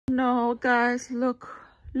no, guys, look.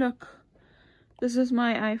 This is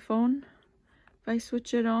my iPhone. If I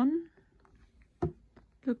switch it on,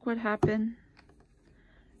 look what happened.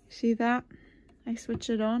 See that? I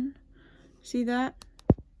switch it on. See that?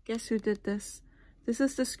 Guess who did this? This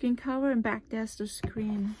is the screen cover, and back there's the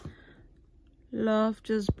screen. Love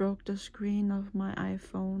just broke the screen of my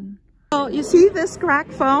iPhone. Oh, you see this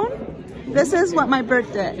cracked phone? This is what my bird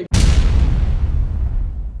did.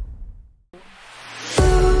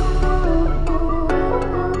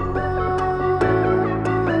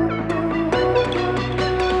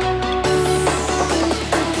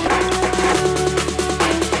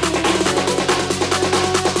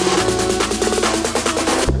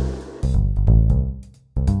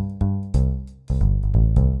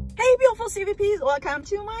 CVPs, welcome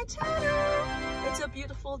to my channel. It's a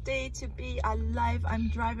beautiful day to be alive. I'm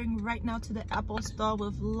driving right now to the Apple store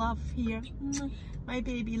with Love here. My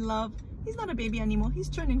baby Love. He's not a baby anymore. He's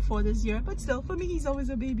turning 4 this year, but still, for me, he's always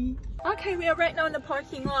a baby. Okay, we are right now in the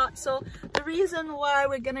parking lot. So the reason why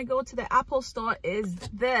we're gonna go to the Apple store is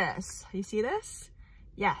this. You see this?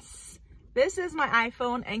 Yes. This is my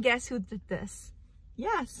iPhone, and guess who did this?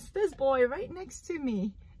 Yes, this boy right next to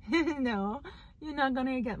me. No. You're not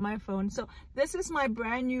gonna get my phone. So this is my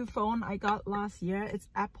brand new phone I got last year. It's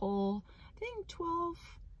Apple, I think 12,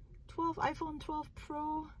 iPhone 12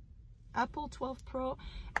 Pro, Apple 12 Pro.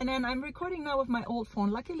 And then I'm recording now with my old phone.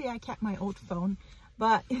 Luckily I kept my old phone,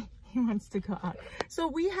 but he wants to go out. So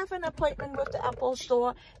we have an appointment with the Apple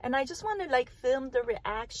store, and I just want to like film the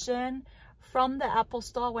reaction from the Apple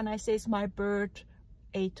store when I say my bird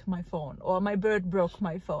ate my phone or my bird broke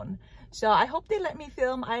my phone. So I hope they let me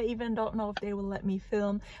film. I even don't know if they will let me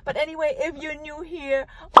film. But anyway, if you're new here,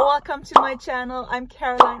 welcome to my channel. I'm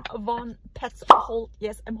Carolin von Petzholdt.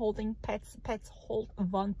 Yes, I'm holding Petzholdt,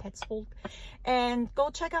 von Petzholdt. And go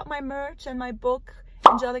check out my merch and my book,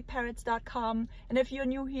 ANGELICParrots.com. And if you're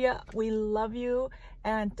new here, we love you.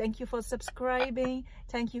 And thank you for subscribing.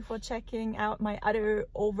 Thank you for checking out my other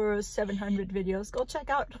over 700 videos. Go check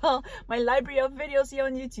out my library of videos here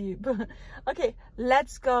on YouTube. Okay,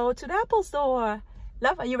 let's go to the Apple store.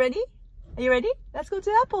 Love, are you ready? Are you ready? Let's go to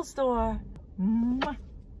the Apple store. Mwah,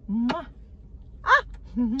 mwah. Ah,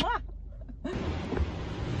 mwah.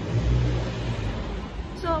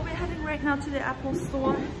 So we're heading right now to the Apple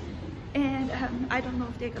store. And I don't know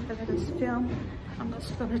if they're gonna let us film. I'm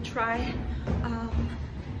just gonna try.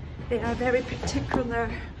 They are very particular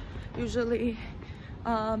usually.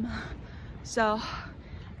 So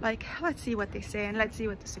like, let's see what they say and let's see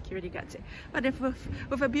what the security guard say. But if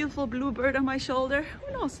with a beautiful blue bird on my shoulder,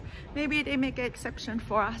 who knows? Maybe they make an exception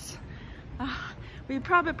for us. We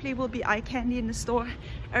probably will be eye candy in the store.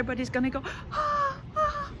 Everybody's gonna go,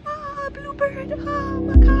 blue bird,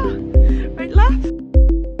 macaw. Right, left?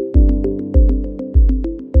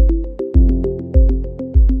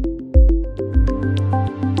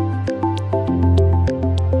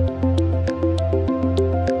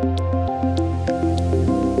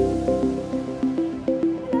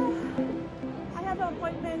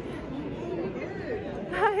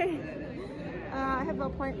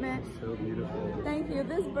 Appointment. So beautiful. Thank you.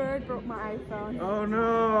 This bird broke my iPhone. Oh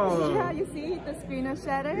no! Yeah, you see the screen is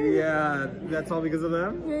shattered. Yeah, that's all because of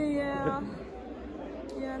them? Yeah.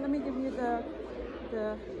 Yeah, let me give you the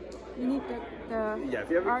you need the yeah, if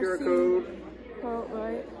you have a QR code,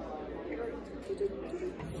 right?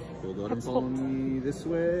 Hold on and follow me this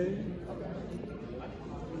way.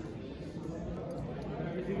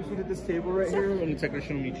 You can sit at this table right here and the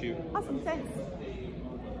technician will meet you. Awesome, thanks.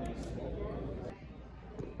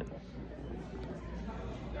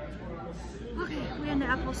 Okay, we're in the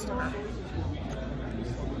Apple store.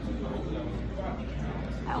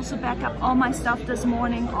 I also back up all my stuff this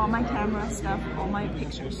morning, all my camera stuff, all my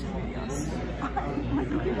pictures and videos.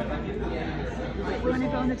 Wait, you wanna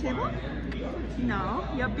go on the table? No,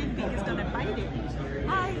 your big beak is gonna bite it.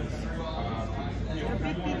 Hi! The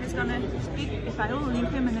big beak is gonna speak. If I don't leave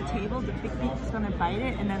him in the table, the big beak is gonna bite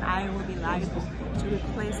it, and then I will be liable to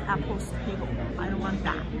replace Apple's table. I don't want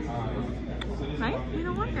that. Right? We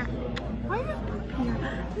don't want that. Why are you up here?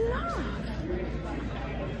 Love!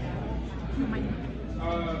 Oh my God.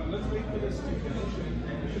 Let's wait for this to finish.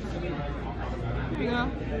 There you go.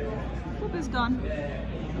 Poop is done.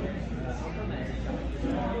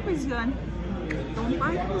 Poop is done. Don't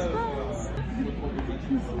bite his bones.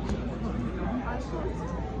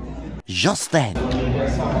 Just then.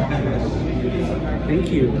 Thank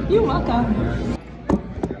you. You're welcome.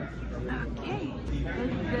 Okay,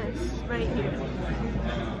 this right here.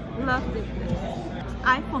 Love this.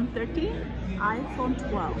 iPhone 13, iPhone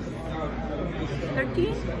 12.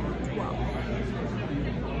 13, 12.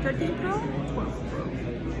 13 Pro, 12 Pro.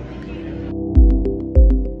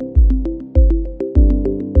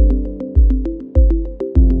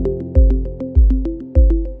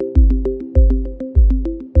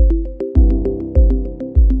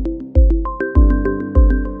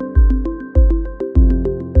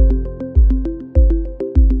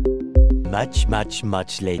 Much, much,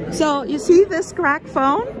 much later. So you see this crack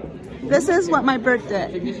phone? This is what my bird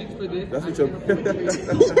did. That's what you're...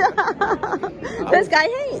 This guy,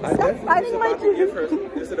 hey, stop fighting my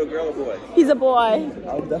dude. Is it a girl or boy? He's a boy.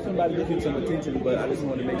 I was definitely about to give you some attention, but I just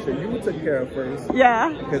wanted to make sure you were taken care of first. Yeah.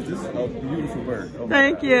 Because this is a beautiful bird. Oh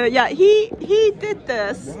Thank you. Yeah, he did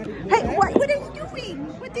this. Hey, what are you doing?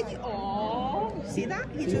 What did you... Oh, see that?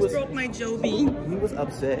 He just broke my Joby. He was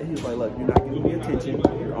upset. He was like, look, you're not giving me attention.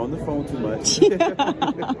 You're on the phone too much.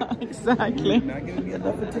 Yeah, exactly. You're not giving me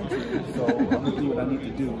enough attention. So I'm going to do what I need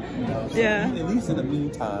to do. You know? So Yeah. at least in the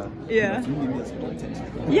meantime, Yeah. you need me some attention.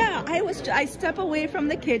 Yeah, I step away from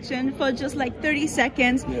the kitchen for just like 30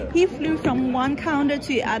 seconds. Yeah. He flew from one counter to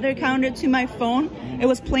the other counter to my phone. It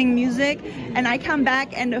was playing music, and I come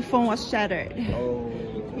back and the phone was shattered. Oh.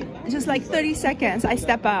 Just like 30 seconds, I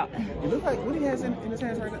step out. It looks like, what he has in his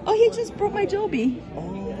hands right now? Oh, he just broke my Joby.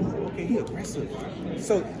 Oh, okay, he aggressive.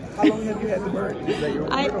 So, how long have you had the bird? Is that your own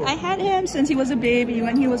bird? I had him since he was a baby,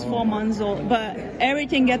 when he was 4 months old, but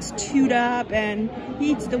everything gets chewed up and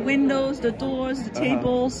he eats the windows, the doors, the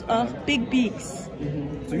tables, big beaks.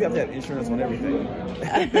 So you have to have insurance on everything.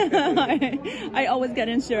 I always get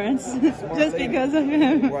insurance just because of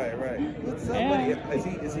him. Right, right. What's up, buddy?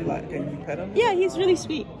 Is he like, can you pet him? Yeah, he's really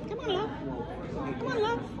sweet. Come on, love. Come on,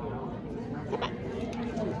 love.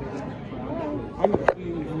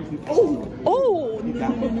 Oh, no.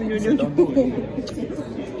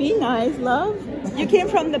 Be nice, love. You came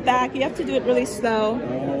from the back. You have to do it really slow.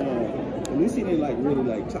 At least he didn't like really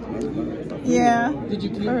like chop my. Yeah. Did you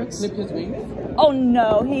clip his wings? Oh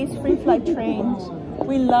no, he's free flight trained.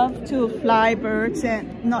 We love to fly birds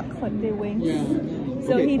and not clip their wings. Yeah.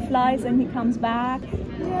 So he flies and he comes back.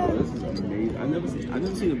 Wow, this is amazing. I never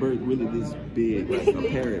seen a bird really this big, like a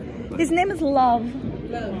parrot. His name is Love.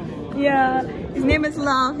 Yeah, his name is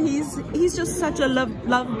Love. He's just such a love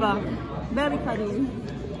bug. Very cuddly.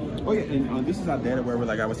 Oh yeah, and this is our data where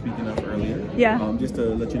like I was speaking of earlier. Yeah. Just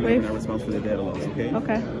to let you know when I respond for the data loss, okay?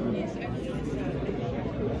 Okay.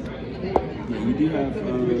 Yeah, we do have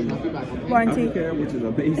Warranty. Apple Care, which is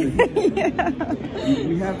amazing. Yeah.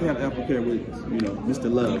 We have to have Apple Care with,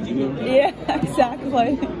 Mr. Love, you know? Yeah,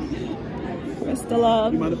 exactly. Mr.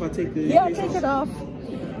 Love. You mind if I take the Yeah, case take off? it off.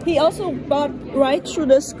 He also bought right through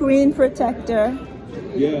the screen protector.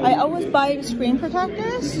 Yeah. I always buy screen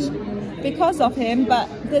protectors because of him, but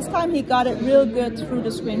this time he got it real good through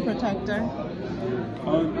the screen protector.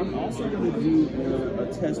 I'm also going to do a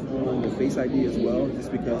test on the Face ID as well,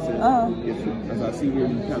 just because as I see here,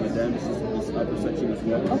 you kind of damaged this upper section as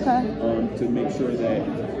well. Okay. To make sure that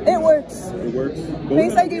it works. It works.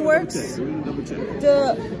 Face ID works. Double check.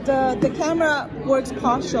 The camera works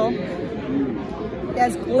partial.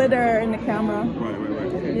 There's glitter in the camera. Right.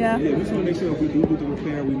 Okay. Yeah. Yeah, we just want to make sure if we do the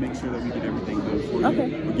repair, we make sure that we get everything done for you. Okay.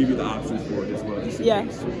 We'll give you the options for it as well, just in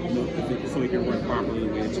case, so it can run properly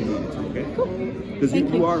the way that you need it to. Okay. Cool. Because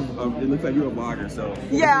you are, it looks like you're a vlogger, so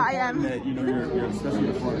yeah, I am. that you're especially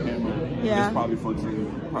the front camera. Yeah. It's probably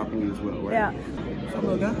functioning properly as well, right? Yeah. So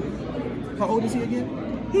little guy. How old is he again?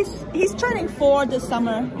 He's turning 4 this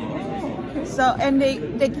summer. So and they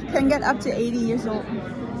can get up to 80 years old.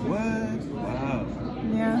 What? Wow.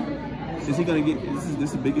 Yeah. Is he gonna get? Is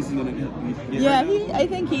this the biggest he's gonna get? Yeah, right now? I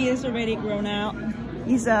think he is already grown out.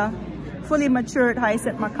 He's a fully matured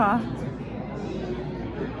high-set macaw.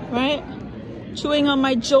 Right? Chewing on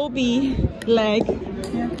my Joby leg.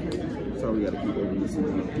 Yeah. So we gotta keep opening this. So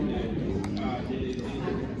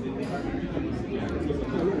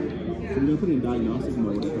we're gonna put in diagnostic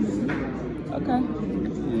mode at the moment. Okay.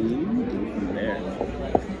 There.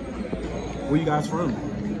 Where you guys from?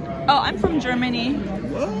 Oh, I'm from Germany.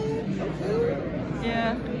 What?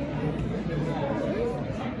 Yeah.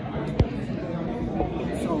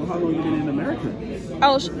 So how long you been in America?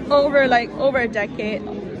 Oh, over a decade.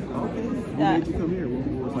 Okay. What Yeah. made you come here?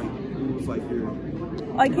 What was like your?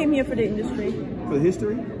 I came here for the industry. For the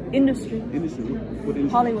history? Industry. Industry. What industry?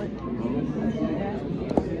 Hollywood. Oh. Yeah.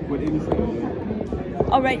 What industry?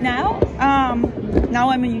 Oh, right now? Now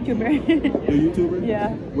I'm a YouTuber. You're a YouTuber?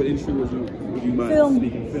 Yeah. What industry would you mind Film.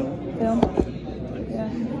 speaking? Film. Yeah.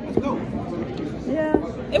 Let's go.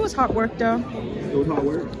 Yeah. It was hard work though. It was hard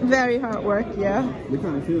work? Very hard work, yeah. What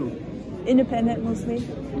kind of film? Independent mostly.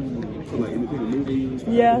 So like independent movies?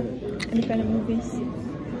 Yeah. Independent movies.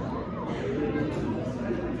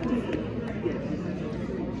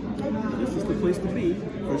 This is the place to be,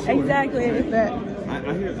 for sure. Exactly. I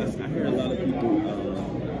hear a lot of people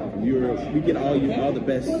from Europe. We get all the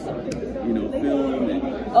best, film and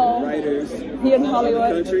writers here in from Hollywood.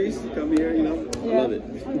 other countries come here, I love it.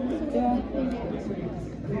 Yeah.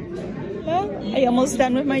 Yeah. I almost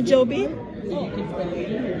done with my Joby. So you can spend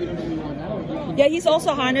later, or you don't really want now? Yeah, he's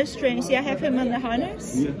also harness trained. See, I have him on the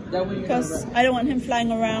harness. Yeah. Because I don't want him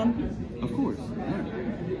flying around. Of course.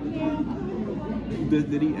 Yeah.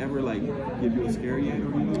 Did he ever like give you a scare yet?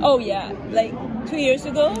 Or anything? Oh yeah, like 2 years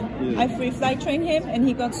ago, Yeah. I free flight trained him and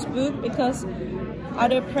he got spooked because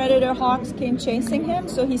other predator hawks came chasing him.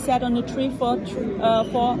 So he sat on the tree for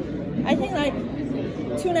I think like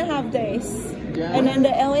 2.5 days. Yeah. And then the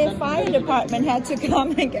LA Fire Department had to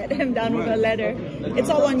come and get him down with a ladder. It's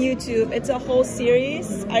all on YouTube. It's a whole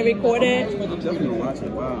series. I recorded. Definitely watch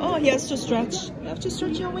it. Wow. Oh, he has to stretch. You have to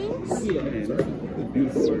stretch your wings? Yeah, man, that's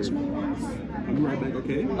beautiful. Stretch my wings. I'll be right back,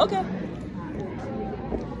 okay? Okay.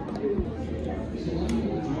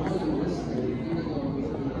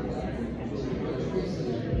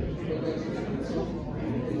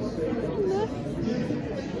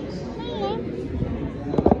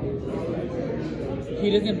 He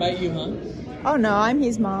doesn't bite you, huh? Oh no, I'm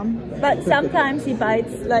his mom. But sometimes he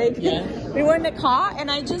bites. Like, Yeah. we were in the car and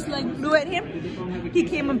I just like blew at him. He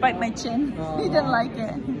came and bite my chin. He didn't like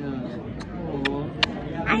it. Yeah.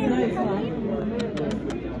 Nice, huh?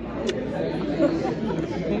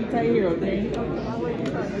 Hang tight here, okay?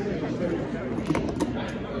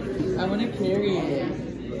 I want to carry it.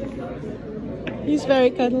 He's very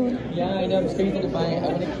cuddly. Yeah, I know. I'm scared he's gonna bite. I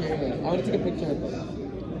want to carry it. I want to take a picture of it.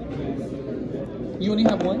 You only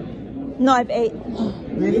have one? No, I have 8.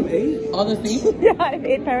 Really? 8? All the same? Yeah, I have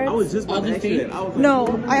 8 parrots. I was just about to ask you that. I was like,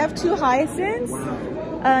 No, I have 2 hyacinths.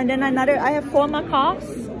 wow. And then I have 4 macaws,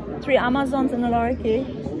 3 Amazons and a lorikeet.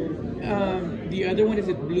 The other one, is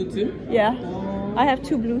it blue too? Yeah, I have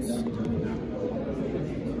 2 blues.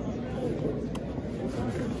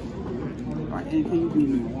 Alright, and can you do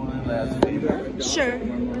me one last favor? Sure.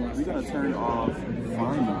 We're gonna turn off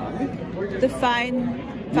Find My. The fine.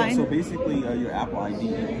 Yeah, so basically your Apple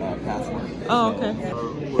ID password. Oh, okay.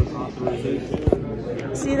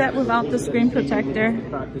 See that without the screen protector?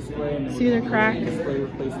 See the crack?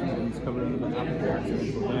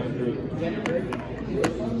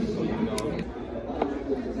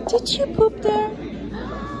 Did you poop there?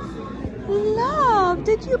 Love,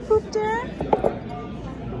 did you poop there?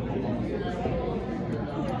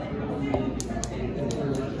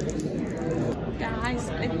 Guys,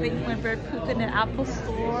 I think when we're pooping in the Apple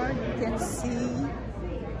store, you can see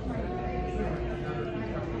right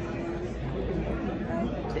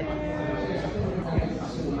there.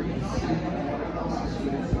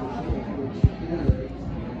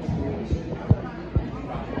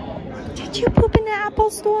 Did you poop in the Apple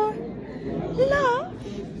store? Love?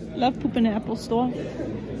 Love poop in the Apple store.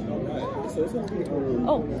 So it's gonna be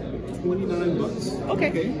Oh, $29. okay.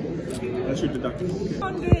 That's your deductible.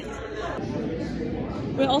 100.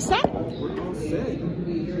 We're all set? We're all set.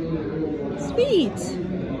 Sweet.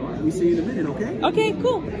 We see you in a minute, okay? Okay,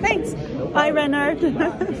 cool. Thanks. Bye, Renard.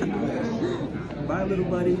 Bye, little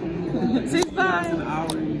buddy. Say bye. An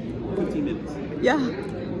hour and 15 minutes. Yeah.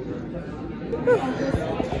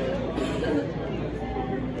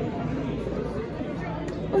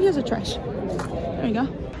 Oh, here's a trash. There you go.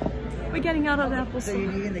 We're getting out of the Apple store. So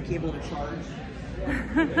you're needing the cable to charge?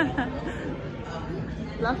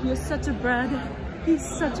 Love, you're such a brat. He's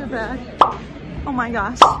such a brat. Oh my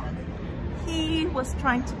gosh. He was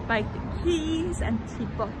trying to bite the keys and he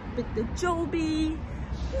bit the Joby.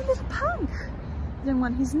 You little punk. Then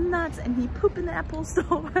when he's nuts and he pooped in the Apple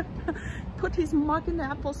store. Put his mark in the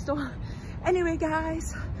Apple store. Anyway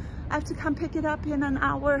guys, I have to come pick it up in an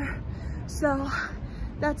hour. So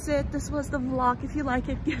that's it. This was the vlog. If you like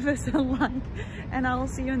it, give us a like. And I will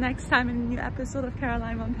see you next time in a new episode of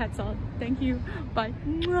Carolin on Petzholdt. Thank you. Bye.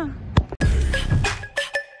 Mwah.